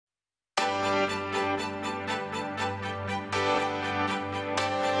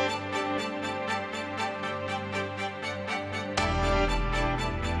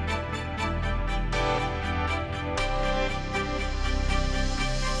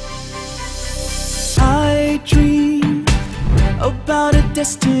about a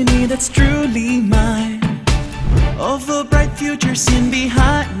destiny that's truly mine, of a bright future seen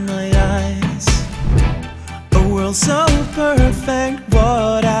behind my eyes. A world so perfect,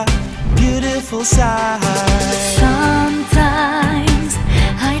 what a beautiful sight. Sometimes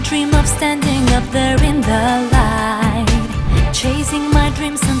I dream of standing up there in the light, chasing my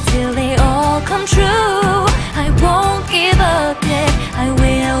dreams until they all come true. I won't give up yet, I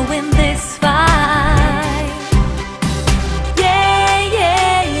will win this fight. Yeah,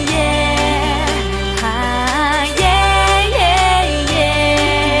 yeah, yeah. Ah, yeah, yeah, yeah.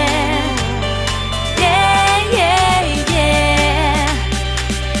 Yeah, yeah, yeah.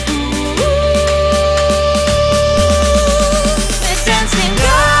 Ooh. We're dancing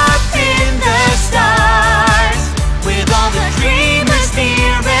up in the stars, with all the dreamers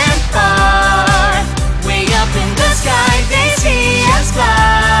near and far. Way up in the sky they see us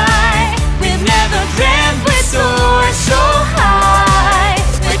fly. We've never dreamt we'd soar so high.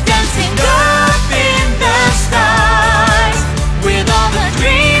 We're dancing up in the stars, with all the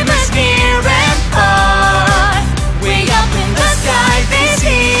dreamers near and far. Way up in the sky they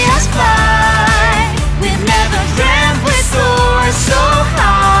see us fly. We've never dreamt we'd soar so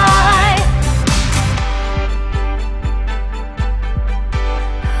high.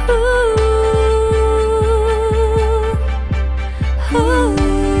 Ooh, ooh,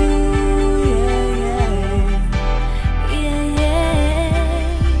 yeah, yeah.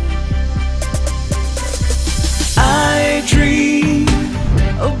 I dream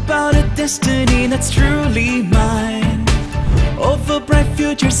about a destiny that's truly mine, of a bright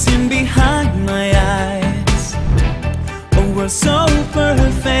future seen behind my eyes. A world so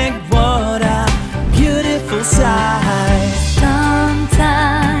perfect, what a beautiful sight.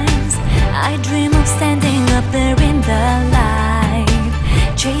 Sometimes I dream of standing up there in the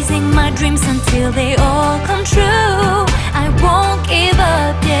light, chasing my dreams until they all come true. I won't give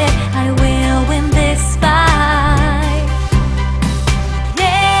up yet, I will win this fight.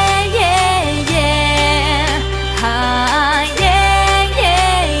 Yeah, yeah, yeah. Ah, yeah,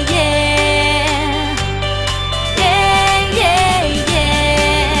 yeah, yeah. Yeah, yeah, yeah.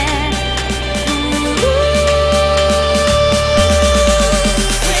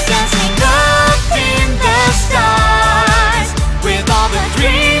 We're dancing up in the stars, with all the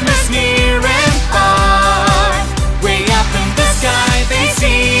dreamers near and far. Way up in the sky they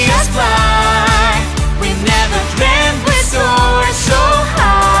see us fly. We never dreamt we'd soar so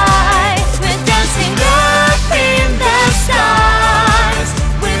high. We're dancing up in the stars,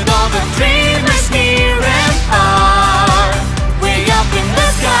 with all the dreamers near and far. Way up in the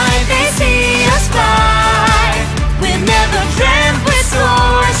sky they see us fly. We never dreamt we'd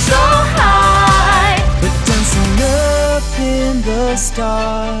soar so high. We're dancing up in the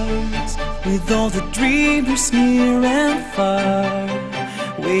stars, with all the dreamers near and far.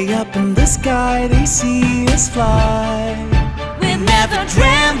 Way up in the sky they see us fly. We never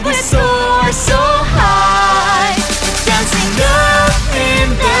dreamt we'd soar so high. We're dancing up